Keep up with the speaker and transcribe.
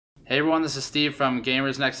Hey everyone, this is Steve from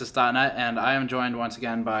GamersNexus.net, and I am joined once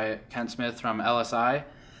again by Kent Smith from LSI.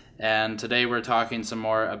 And today we're talking some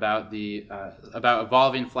more about about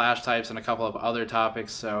evolving flash types and a couple of other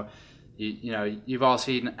topics. So, you've all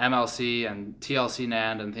seen MLC and TLC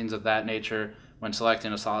NAND and things of that nature when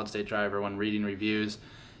selecting a solid-state driver when reading reviews,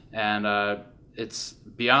 and it's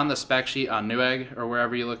beyond the spec sheet on Newegg or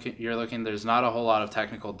wherever you're looking. There's not a whole lot of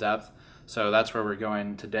technical depth, so that's where we're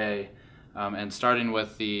going today. And starting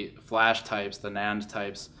with the flash types, the NAND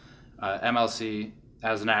types, MLC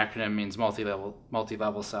as an acronym means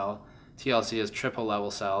multi-level cell. TLC is triple level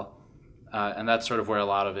cell, and that's sort of where a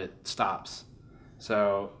lot of it stops.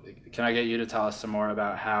 So can I get you to tell us some more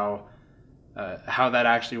about how that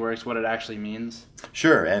actually works, what it actually means?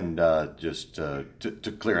 Sure, and just to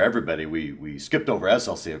clear everybody, we skipped over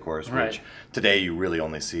SLC, of course, which today you really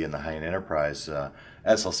only see in the high-end enterprise.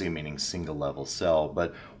 SLC meaning single level cell,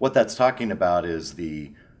 but what that's talking about is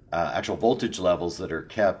the actual voltage levels that are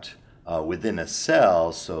kept within a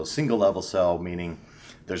cell. So single level cell meaning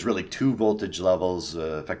there's really two voltage levels,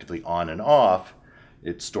 effectively on and off.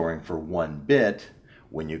 It's storing for 1 bit.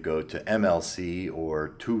 When you go to MLC or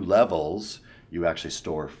 2 levels, you actually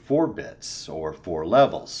store 4 bits or 4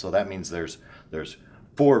 levels. So that means there's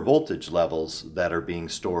 4 voltage levels that are being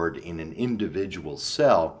stored in an individual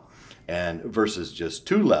cell, and versus just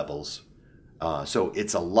 2 levels. So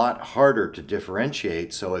it's a lot harder to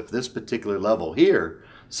differentiate. So if this particular level here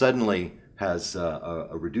suddenly has a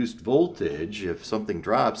reduced voltage, if something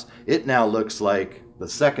drops, it now looks like the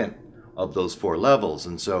second of those 4 levels,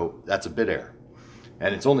 and so that's a bit error.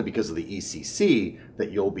 And it's only because of the ECC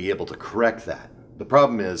that you'll be able to correct that. The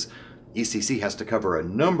problem is ECC has to cover a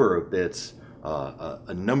number of bits,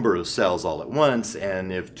 a number of cells all at once,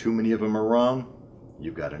 and if too many of them are wrong,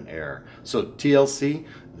 you've got an error. So TLC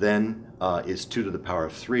then is 2 to the power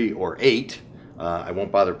of 3 or 8. I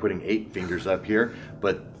won't bother putting 8 fingers up here,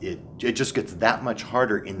 but it just gets that much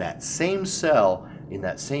harder in that same cell, in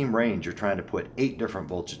that same range. You're trying to put 8 different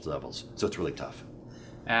voltage levels, so it's really tough.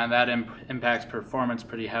 And that impacts performance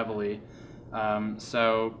pretty heavily.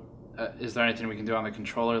 Is there anything we can do on the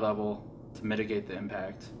controller level to mitigate the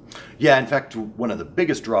impact? Yeah, in fact, one of the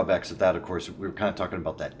biggest drawbacks of that, of course, we were kind of talking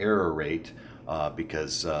about that error rate,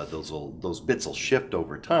 because those bits will shift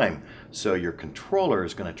over time. So your controller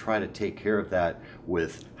is going to try to take care of that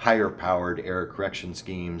with higher powered error correction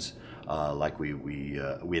schemes, like we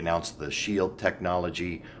announced the Shield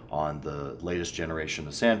technology on the latest generation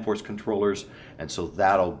of SandForce controllers, and so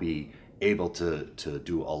that'll be able to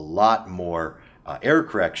do a lot more error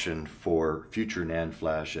correction for future NAND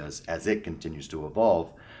flash as it continues to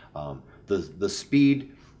evolve. The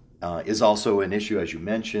speed is also an issue, as you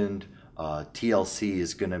mentioned. TLC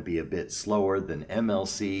is going to be a bit slower than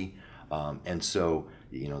MLC, and so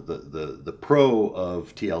the pro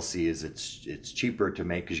of TLC is it's cheaper to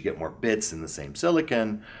make because you get more bits in the same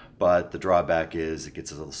silicon, but the drawback is it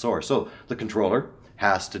gets a little slower. So the controller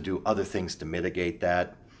has to do other things to mitigate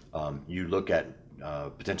that. You look at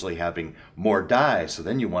potentially having more die, so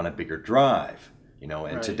then you want a bigger drive,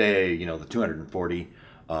 and today, the 240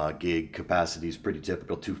 gig capacity is pretty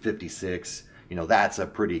typical. 256, that's a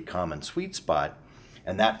pretty common sweet spot,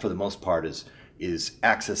 and that for the most part is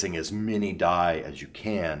accessing as many die as you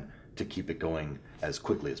can to keep it going as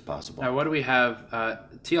quickly as possible. Now, what do we have?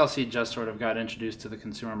 TLC just sort of got introduced to the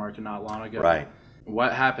consumer market not long ago. Right.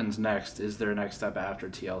 What happens next? Is there a next step after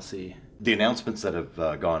TLC? The announcements that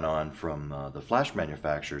have gone on from the flash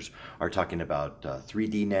manufacturers are talking about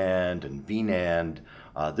 3D NAND and VNAND.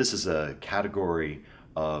 This is a category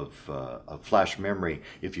of flash memory.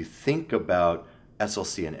 If you think about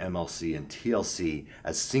SLC and MLC and TLC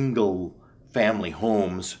as single family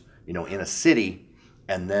homes, in a city,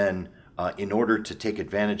 and then in order to take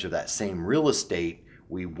advantage of that same real estate,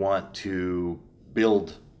 we want to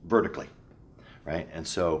build vertically, right? And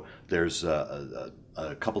so there's a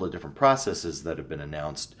couple of different processes that have been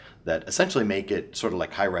announced that essentially make it sort of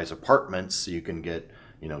like high-rise apartments, so you can get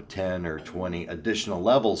 10 or 20 additional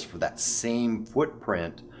levels for that same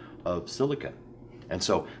footprint of silicon. And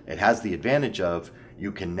so it has the advantage of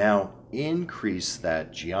you can now increase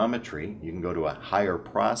that geometry. You can go to a higher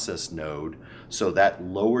process node, so that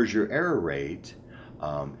lowers your error rate.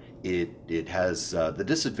 It has the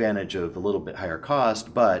disadvantage of a little bit higher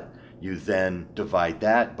cost, but you then divide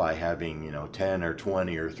that by having 10 or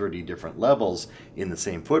 20 or 30 different levels in the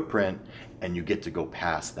same footprint, and you get to go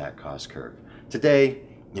past that cost curve. Today,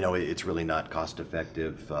 it's really not cost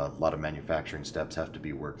effective. A lot of manufacturing steps have to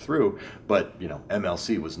be worked through, but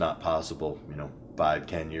MLC was not possible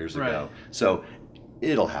 5-10 years ago. So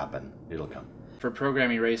it'll happen, it'll come. for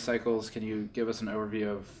programming race cycles, can you give us an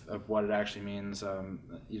overview of what it actually means?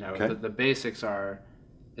 Okay. The basics are,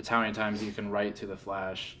 it's how many times you can write to the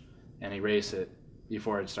flash and erase it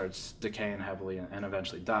before it starts decaying heavily and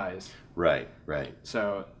eventually dies. Right.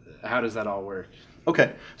 So how does that all work?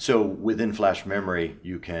 Okay, so within flash memory,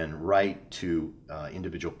 you can write to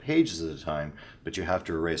individual pages at a time, but you have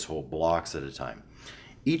to erase whole blocks at a time.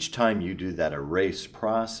 Each time you do that erase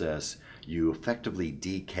process, you effectively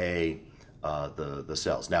decay the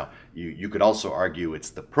cells. Now, you could also argue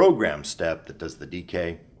it's the program step that does the decay,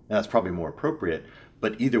 and that's probably more appropriate,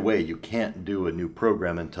 but either way, you can't do a new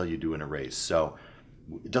program until you do an erase. So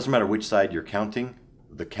it doesn't matter which side you're counting,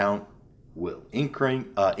 the count will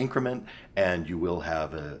increment, and you will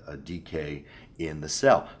have a decay in the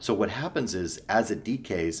cell. So what happens is, as it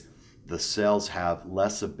decays, the cells have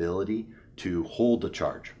less ability to hold a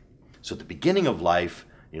charge. So at the beginning of life,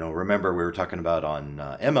 remember we were talking about on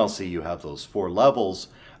MLC, you have those 4 levels.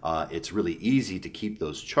 It's really easy to keep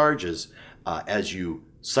those charges. As you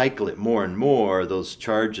cycle it more and more, those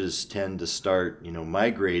charges tend to start,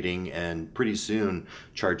 migrating, and pretty soon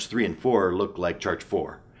charge 3 and 4 look like charge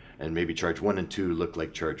 4. And maybe charge 1 and 2 look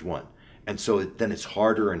like charge 1. And so then it's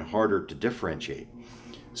harder and harder to differentiate.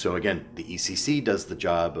 So again, the ECC does the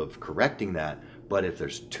job of correcting that, but if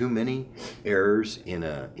there's too many errors in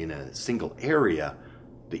a single area,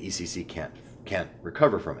 the ECC can't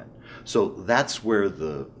recover from it. So that's where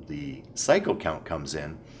the cycle count comes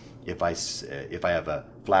in. If I have a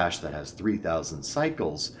flash that has 3,000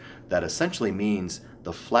 cycles, that essentially means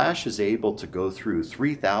the flash is able to go through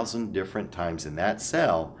 3,000 different times in that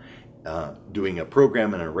cell, doing a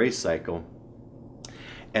program and an erase cycle.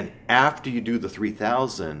 And after you do the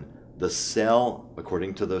 3,000, the cell,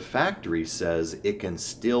 according to the factory, says it can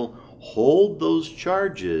still hold those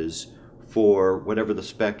charges for whatever the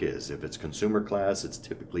spec is. If it's consumer class, it's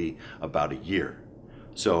typically about a year.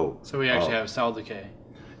 So we actually have cell decay.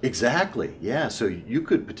 Exactly, yeah. So you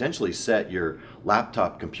could potentially set your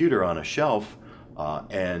laptop computer on a shelf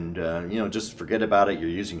and just forget about it. You're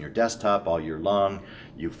using your desktop all year long.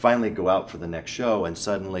 You finally go out for the next show, and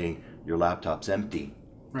suddenly your laptop's empty,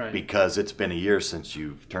 right? Because it's been a year since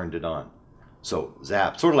you've turned it on. So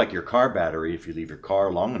zap, sort of like your car battery. If you leave your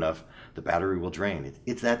car long enough, the battery will drain.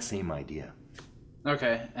 It's that same idea.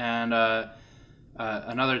 Okay, and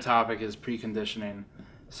another topic is preconditioning.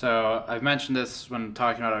 So I've mentioned this when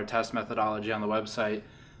talking about our test methodology on the website.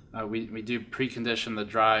 We do precondition the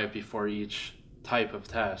drive before each type of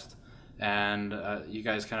test, and you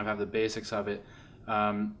guys kind of have the basics of it.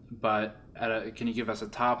 But can you give us a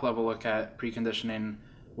top level look at preconditioning,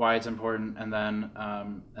 why it's important, and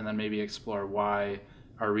then maybe explore why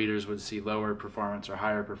our readers would see lower performance or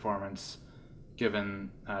higher performance given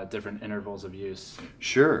different intervals of use?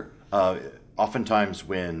 Sure. Oftentimes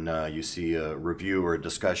when you see a review or a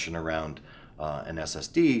discussion around an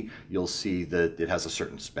SSD, you'll see that it has a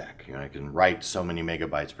certain spec. It can write so many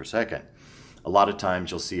megabytes per second. A lot of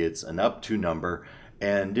times you'll see it's an up to number,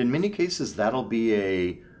 and in many cases that'll be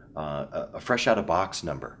a fresh out of box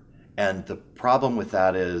number. And the problem with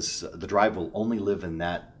that is the drive will only live in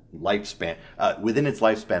that lifespan. Within its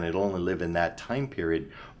lifespan, it'll only live in that time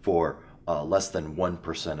period for less than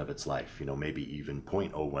 1% of its life, maybe even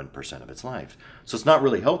 0.01% of its life. So it's not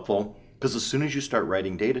really helpful, because as soon as you start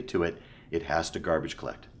writing data to it, it has to garbage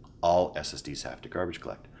collect. All SSDs have to garbage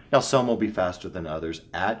collect. Now, some will be faster than others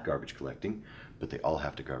at garbage collecting, but they all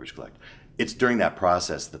have to garbage collect. It's during that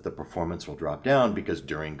process that the performance will drop down, because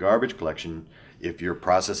during garbage collection, if you're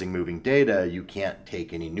processing moving data, you can't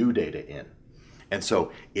take any new data in. And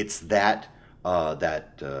so it's that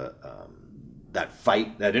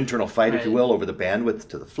fight, that internal fight, if you will, over the bandwidth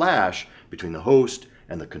to the flash between the host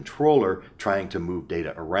and the controller trying to move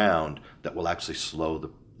data around that will actually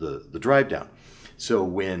slow the drive down. So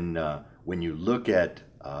when you look at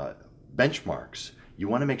benchmarks, you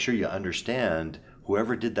want to make sure you understand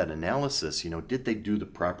whoever did that analysis, did they do the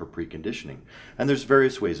proper preconditioning? And there's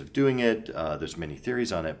various ways of doing it. There's many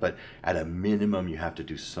theories on it, but at a minimum, you have to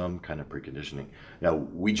do some kind of preconditioning. Now,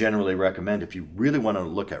 we generally recommend, if you really want to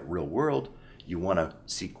look at real world, you want to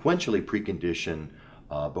sequentially precondition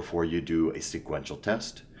before you do a sequential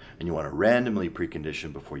test, and you want to randomly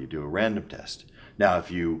precondition before you do a random test. Now,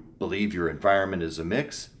 if you believe your environment is a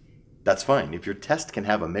mix, that's fine. If your test can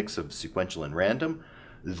have a mix of sequential and random,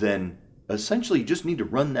 then essentially you just need to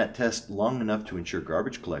run that test long enough to ensure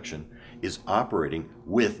garbage collection is operating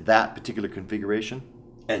with that particular configuration,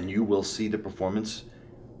 and you will see the performance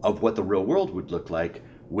of what the real world would look like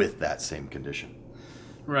with that same condition.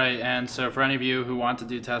 Right, and so for any of you who want to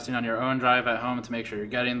do testing on your own drive at home to make sure you're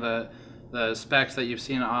getting the specs that you've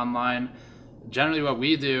seen online, generally what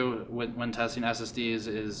we do when testing SSDs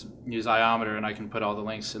is use iometer, and I can put all the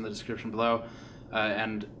links in the description below.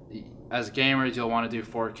 And as gamers, you'll want to do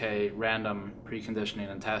 4K random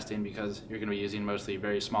preconditioning and testing because you're going to be using mostly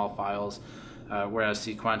very small files, whereas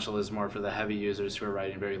sequential is more for the heavy users who are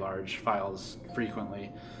writing very large files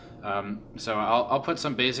frequently. So I'll put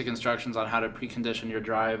some basic instructions on how to precondition your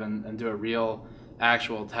drive and do a real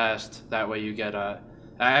actual test. That way you get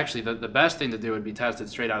actually the best thing to do would be test it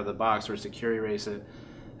straight out of the box or secure erase it,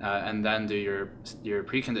 and then do your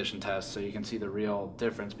precondition test so you can see the real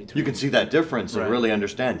difference between. You can see that difference and really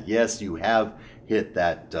understand, yes, you have hit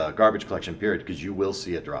that garbage collection period, because you will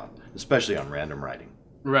see a drop, especially on random writing.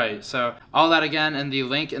 Right, so all that again in the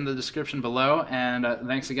link in the description below, and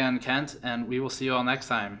thanks again, Kent, and we will see you all next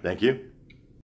time. Thank you.